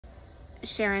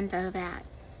Sharon Bovat,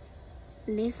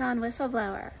 Nissan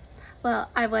Whistleblower. Well,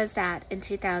 I was that in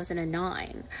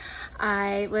 2009.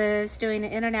 I was doing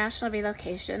an international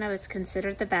relocation. I was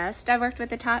considered the best. I worked with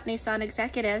the top Nissan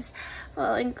executives.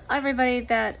 Well, everybody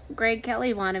that Greg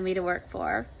Kelly wanted me to work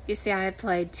for. You see, I had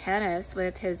played tennis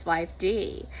with his wife,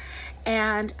 Dee.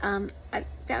 And I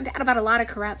found out about a lot of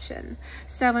corruption.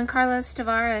 So when Carlos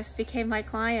Tavares became my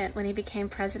client, when he became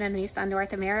president of Nissan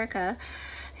North America,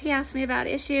 he asked me about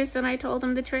issues and I told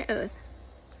him the truth.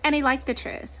 And he liked the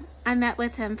truth. I met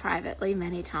with him privately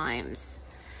many times.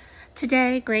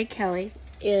 Today, Greg Kelly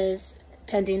is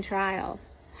pending trial.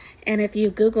 And if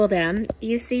you Google them,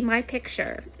 you see my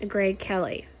picture, Greg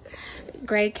Kelly.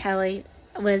 Greg Kelly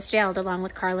was jailed along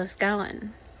with Carlos Ghosn.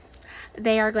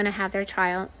 They are going to have their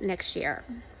trial next year.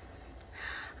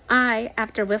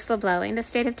 After whistleblowing, the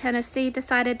state of Tennessee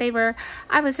decided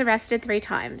I was arrested 3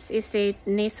 times. You see,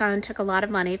 Nissan took a lot of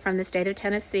money from the state of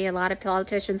Tennessee. A lot of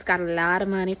politicians got a lot of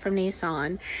money from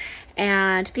Nissan.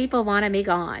 And people wanted me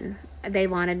gone. They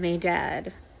wanted me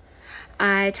dead.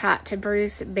 I talked to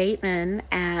Bruce Bateman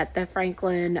at the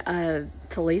Franklin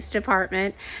Police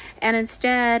Department, and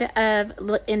instead of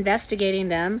investigating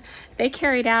them, they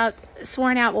carried out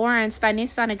sworn out warrants by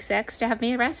Nissan execs to have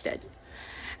me arrested.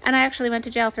 And I actually went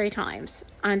to jail 3 times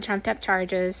on trumped up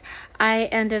charges. I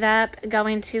ended up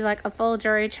going to like a full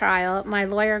jury trial. My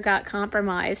lawyer got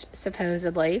compromised,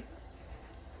 supposedly.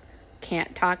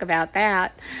 Can't talk about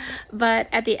that. But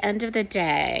at the end of the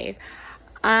day,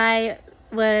 I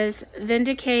was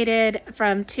vindicated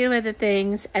from 2 of the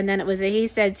things, and then it was a he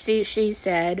said, she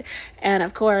said, and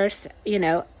of course, you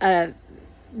know, a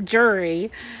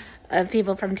jury of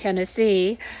people from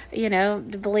Tennessee, you know,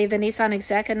 believe the Nissan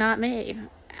exec and not me.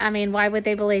 I mean, why would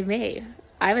they believe me?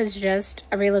 I was just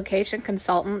a relocation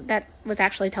consultant that was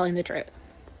actually telling the truth.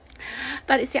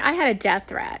 But you see, I had a death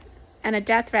threat, and a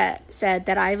death threat said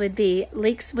that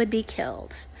Leaks would be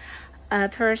killed. A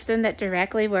person that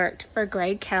directly worked for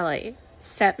Greg Kelly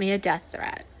sent me a death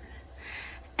threat,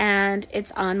 and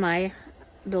it's on my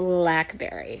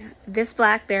BlackBerry. This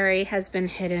BlackBerry has been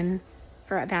hidden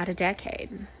for about a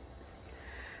decade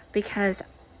because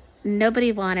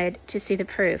nobody wanted to see the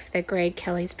proof that Greg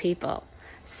Kelly's people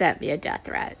sent me a death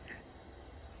threat.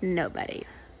 Nobody.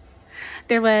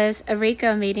 There was a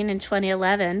RICO meeting in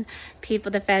 2011.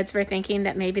 The feds were thinking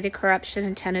that maybe the corruption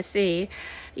in Tennessee,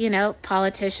 you know,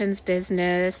 politicians,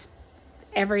 business,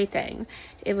 everything.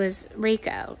 It was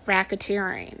RICO,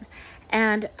 racketeering.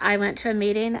 And I went to a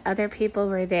meeting, other people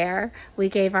were there, we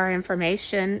gave our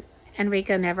information, and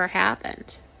RICO never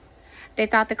happened. They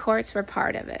thought the courts were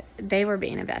part of it. They were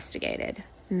being investigated.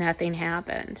 Nothing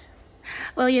happened.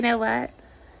 Well, you know what?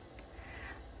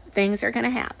 Things are going to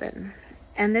happen.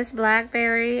 And this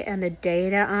BlackBerry and the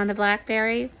data on the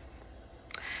BlackBerry,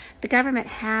 the government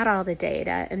had all the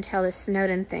data until the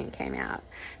Snowden thing came out.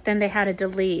 Then they had to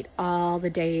delete all the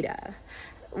data.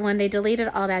 When they deleted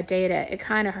all that data, it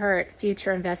kind of hurt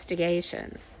future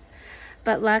investigations.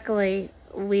 But luckily,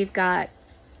 we've got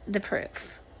the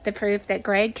proof. The proof that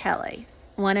Greg Kelly,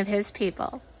 one of his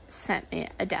people, sent me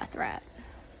a death threat.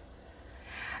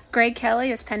 Greg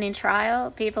Kelly is pending trial.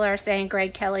 People are saying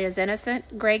Greg Kelly is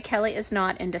innocent. Greg Kelly is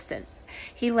not innocent.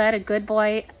 He led a good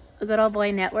old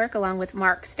boy network along with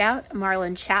Mark Stout,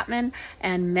 Marlon Chapman,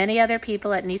 and many other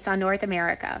people at Nissan North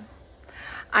America.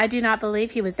 I do not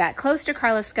believe he was that close to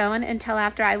Carlos Ghosn until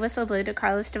after I whistleblowed to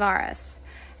Carlos Tavares.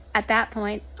 At that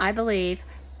point, I believe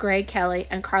Greg Kelly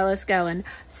and Carlos Ghosn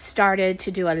started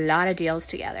to do a lot of deals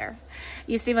together.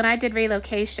 You see, when I did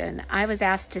relocation, I was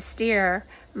asked to steer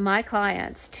my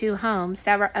clients to homes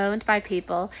that were owned by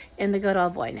people in the Good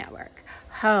Old Boy Network.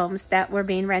 Homes that were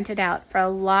being rented out for a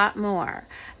lot more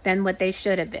than what they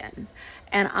should have been.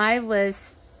 And I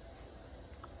was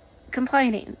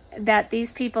complaining that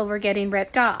these people were getting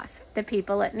ripped off. The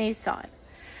people at Nissan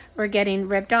were getting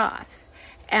ripped off.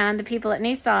 And the people at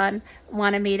Nissan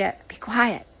wanted me to be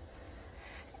quiet.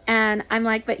 And I'm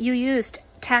like, but you used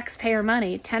taxpayer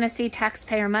money, Tennessee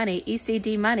taxpayer money,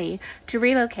 ECD money to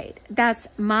relocate. That's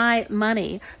my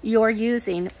money you're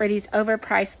using for these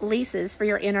overpriced leases for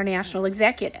your international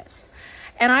executives.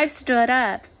 And I stood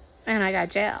up and I got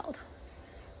jailed.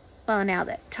 Well, now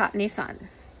the top Nissan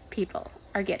people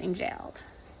are getting jailed,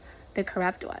 the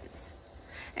corrupt ones.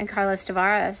 And Carlos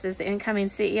Tavares is the incoming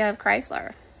CEO of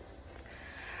Chrysler.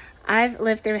 I've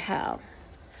lived through hell.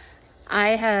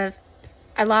 I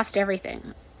lost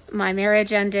everything. My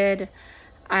marriage ended.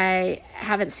 I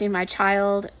haven't seen my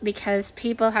child because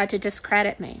people had to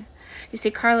discredit me. You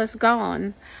see, Carlos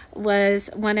Ghosn was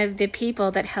one of the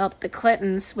people that helped the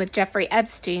Clintons with Jeffrey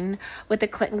Epstein with the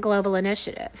Clinton Global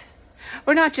Initiative.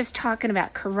 We're not just talking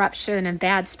about corruption and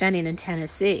bad spending in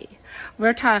Tennessee.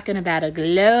 We're talking about a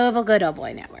global good old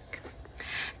boy network.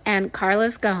 And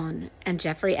Carlos Ghosn and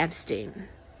Jeffrey Epstein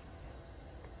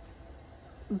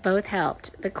both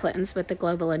helped the Clintons with the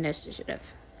Global Initiative.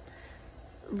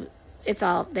 It's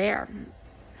all there.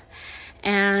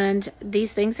 And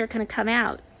these things are going to come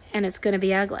out, and it's going to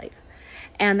be ugly.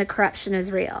 And the corruption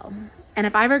is real. And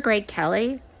if I were Greg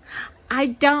Kelly, I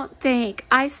don't think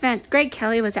Greg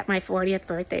Kelly was at my 40th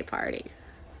birthday party.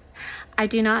 I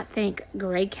do not think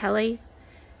Greg Kelly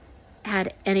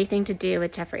had anything to do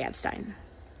with Jeffrey Epstein,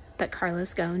 but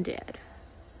Carlos Ghosn did.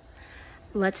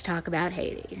 Let's talk about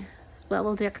Haiti. Well,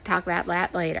 we'll talk about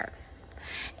that later.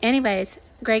 Anyways,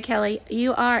 Greg Kelly,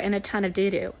 you are in a ton of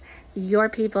doo-doo. Your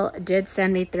people did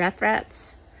send me threats.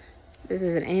 This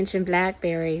is an ancient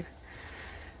BlackBerry.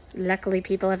 Luckily,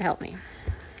 people have helped me.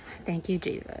 Thank you,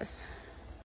 Jesus.